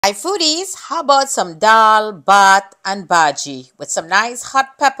Hi foodies, how about some dal, bhaat and bhaji with some nice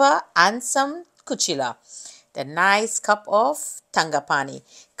hot pepper and some kuchila. The nice cup of tangapani.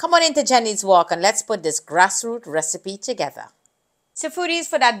 Come on into Jenny's Walk and let's put this grassroots recipe together. So foodies,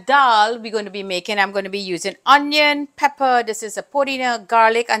 for that dal we're going to be making, I'm going to be using onion, pepper, this is a pudina,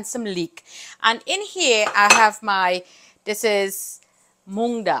 garlic and some leek. And in here I have this is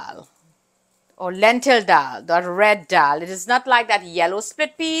mung dal or lentil dal, the red dal. It is not like that yellow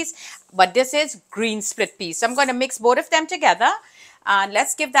split peas, but this is green split peas. So I'm going to mix both of them together and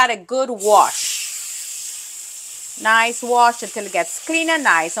let's give that a good wash. Nice wash until it gets clean and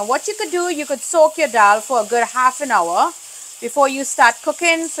nice. And what you could do, you could soak your dal for a good half an hour before you start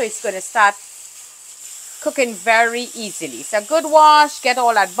cooking, so it's going to start cooking very easily. So good wash, get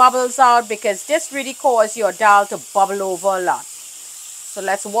all that bubbles out, because this really causes your dal to bubble over a lot. So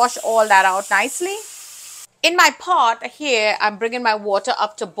let's wash all that out nicely. In my pot here, I'm bringing my water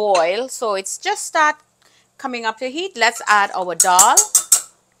up to boil. So it's just start coming up to heat. Let's add our dal.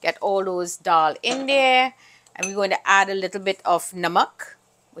 Get all those dal in there. And we're going to add a little bit of namak,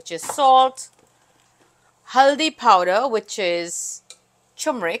 which is salt. Haldi powder, which is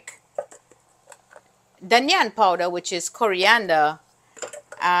turmeric. Dhanyan powder, which is coriander.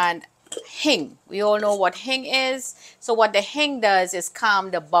 And hing. We all know what hing is. So what the hing does is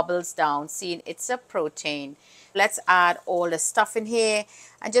calm the bubbles down. See, it's a protein. Let's add all the stuff in here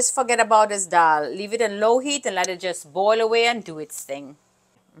and just forget about this dal. Leave it in low heat and let it just boil away and do its thing.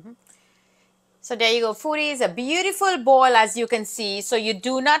 So there you go, foodies, a beautiful boil as you can see. So you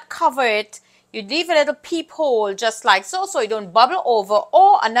do not cover it. You leave a little peephole just like so, so you don't bubble over.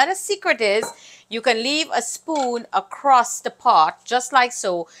 Or another secret is you can leave a spoon across the pot just like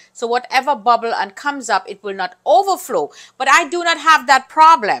so. So whatever bubble and comes up, it will not overflow. But I do not have that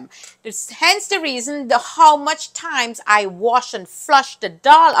problem. Hence the reason how much times I wash and flush the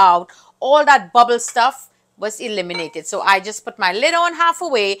dal out, all that bubble stuff was eliminated. So I just put my lid on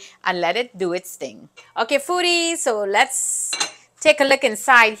halfway and let it do its thing. Okay, foodies, so let's take a look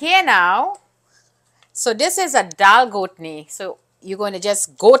inside here now. So this is a dal gotni. So you're going to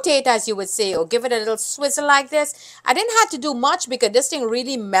just gote it, as you would say, or give it a little swizzle like this. I didn't have to do much because this thing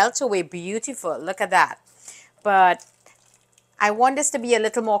really melts away beautiful. Look at that. But I want this to be a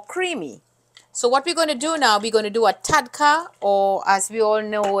little more creamy. So what we're going to do now, we're going to do a tadka, or as we all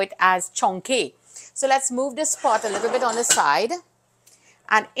know it as chonke. So let's move this pot a little bit on the side.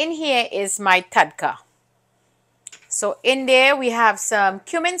 And in here is my tadka. So in there we have some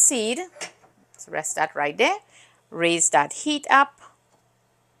cumin seed. Let's rest that right there. Raise that heat up.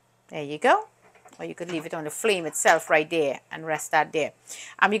 There you go. Or you could leave it on the flame itself right there and rest that there.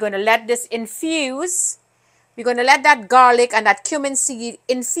 And we're going to let this infuse. We're going to let that garlic and that cumin seed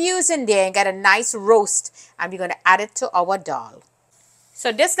infuse in there and get a nice roast. And we're going to add it to our dal.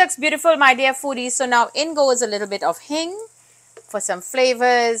 So this looks beautiful, my dear foodies. So now in goes a little bit of hing for some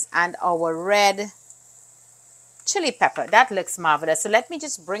flavors and our red chili pepper. That looks marvelous. So let me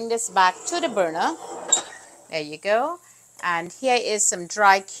just bring this back to the burner. There you go. And here is some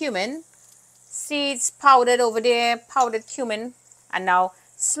dry cumin. Seeds powdered over there, powdered cumin. And now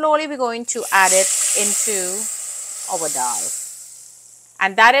slowly we're going to add it into our dal.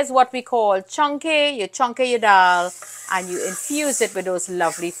 And that is what we call chonke. You chonke your dal and you infuse it with those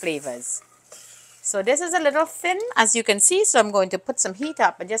lovely flavors. So this is a little thin, as you can see. So I'm going to put some heat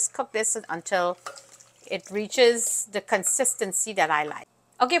up and just cook this until it reaches the consistency that I like.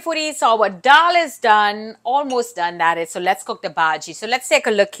 Okay, foodies, so our dal is done, almost done, that is. So let's cook the bhaji. So let's take a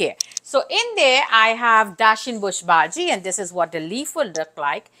look here. So in there, I have dashin bush bhaji, and this is what the leaf will look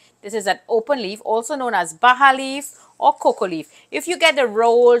like. This is an open leaf, also known as baha leaf or cocoa leaf. If you get the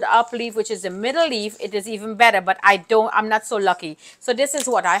rolled up leaf, which is the middle leaf, it is even better, but I'm not so lucky. So this is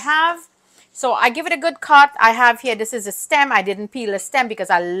what I have. So I give it a good cut. I have here, this is a stem. I didn't peel the stem because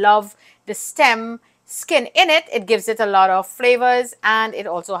I love the stem skin in it. It gives it a lot of flavors and it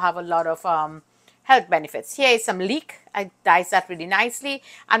also have a lot of health benefits. Here is some leek. I diced that really nicely.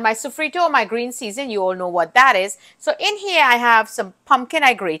 And my sofrito, my green season, you all know what that is. So in here I have some pumpkin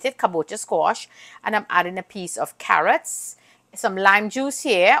I grated, kabocha squash, and I'm adding a piece of carrots, some lime juice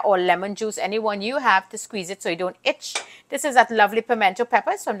here or lemon juice, anyone you have, to squeeze it so you don't itch. This is that lovely pimento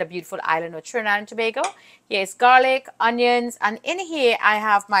peppers from the beautiful island of Trinidad and Tobago. Here's garlic, onions, and in here I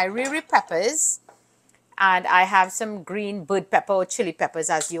have my riri peppers. And I have some green bud pepper or chili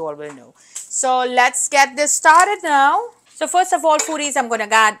peppers, as you all will know. So let's get this started now. So first of all, foodies, I'm going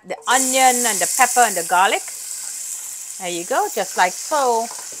to add the onion and the pepper and the garlic. There you go, just like so.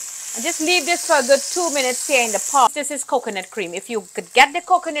 And just leave this for a good 2 minutes here in the pot. This is coconut cream. If you could get the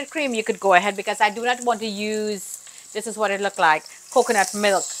coconut cream, you could go ahead, because I do not want to use, this is what it looked like, coconut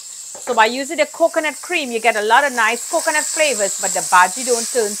milk. So by using the coconut cream, you get a lot of nice coconut flavors, but the bhaji don't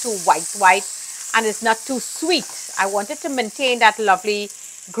turn too white and it's not too sweet. I wanted to maintain that lovely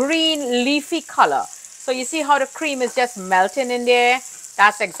green leafy color. So you see how the cream is just melting in there?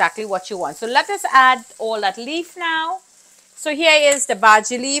 That's exactly what you want. So let us add all that leaf now. So here is the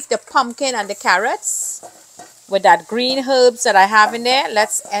bhaji leaf, the pumpkin and the carrots with that green herbs that I have in there.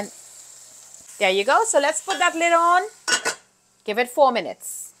 There you go. So let's put that lid on. Give it 4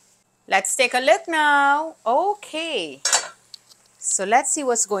 minutes. Let's take a look now. Okay. So let's see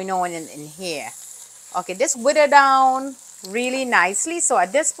what's going on in here. Okay, this withered down really nicely. So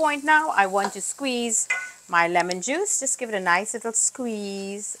at this point now, I want to squeeze my lemon juice. Just give it a nice little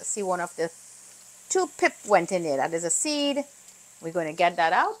squeeze. See, one of the 2 pip went in there. That is a seed. We're going to get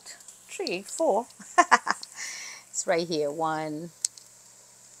that out. 3, 4. It's right here. 1,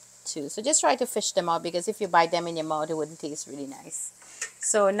 2. So just try to fish them out, because if you bite them in your mouth, it wouldn't taste really nice.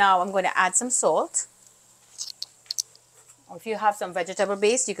 So now I'm going to add some salt. If you have some vegetable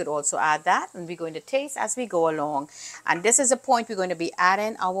base, you could also add that, and we're going to taste as we go along. And this is the point we're going to be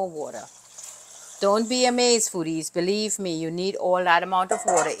adding our water. Don't be amazed, foodies. Believe me, you need all that amount of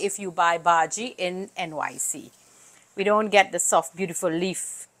water if you buy bhaji in NYC. We don't get the soft, beautiful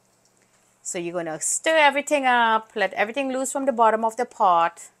leaf. So you're going to stir everything up, let everything loose from the bottom of the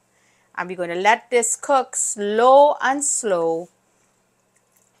pot. And we're going to let this cook slow and slow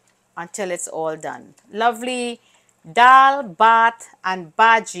until it's all done. Lovely Dall, Bhaat and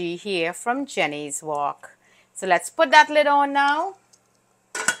Bagie here from Jenny's Walk. So let's put that lid on now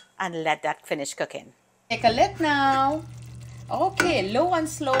and let that finish cooking. Take a look now. Okay, low and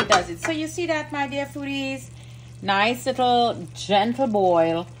slow does it. So you see that, my dear foodies? Nice little gentle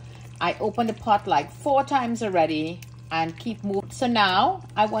boil. I opened the pot like 4 times already and keep moving. So now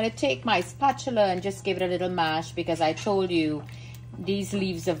I want to take my spatula and just give it a little mash, because I told you these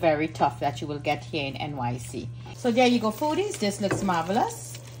leaves are very tough that you will get here in NYC. So there you go, foodies. This looks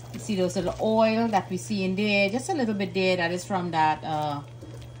marvelous. You see those little oil that we see in there, just a little bit there. That is from that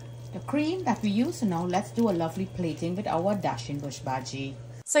the cream that we use. So now let's do a lovely plating with our dashing bush bhaji.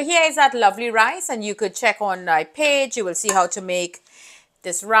 So here is that lovely rice, and you could check on my page. You will see how to make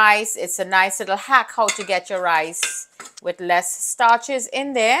this rice. It's a nice little hack how to get your rice with less starches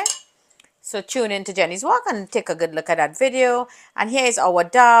in there. So tune into Jenny's Walk and take a good look at that video. And here is our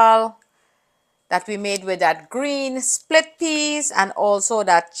dal that we made with that green split peas and also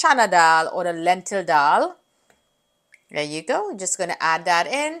that chana dal or the lentil dal. There you go. I'm just going to add that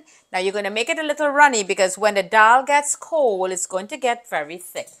in. Now you're going to make it a little runny, because when the dal gets cold, it's going to get very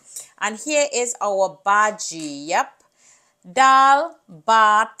thick. And here is our bhaji. Yep. Dal,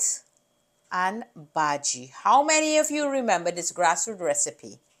 Bhaat and Bagie. How many of you remember this grassroots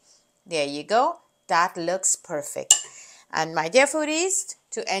recipe? There you go. That looks perfect. And my dear foodies,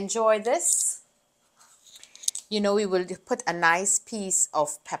 to enjoy this, you know, we will put a nice piece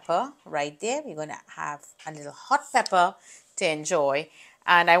of pepper right there. We're going to have a little hot pepper to enjoy.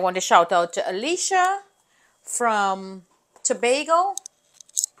 And I want to shout out to Alicia from Tobago.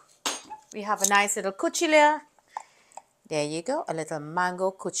 We have a nice little kuchila. There you go, a little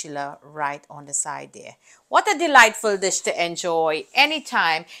mango kuchila right on the side there. What a delightful dish to enjoy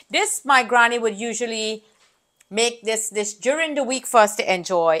anytime. This, my granny would usually make this dish during the week for us to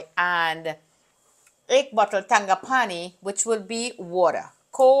enjoy. And 8 bottle tangapani, which will be water,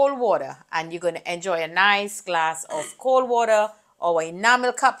 cold water. And you're going to enjoy a nice glass of cold water, or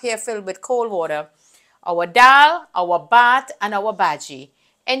enamel cup here filled with cold water. Our dal, our bhaat and our bhaji.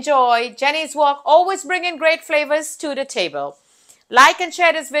 Enjoy. Jenny's Walk, always bringing great flavors to the table. Like and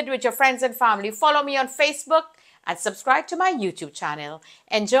share this video with your friends and family. Follow me on Facebook and subscribe to my YouTube channel.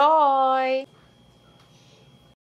 Enjoy.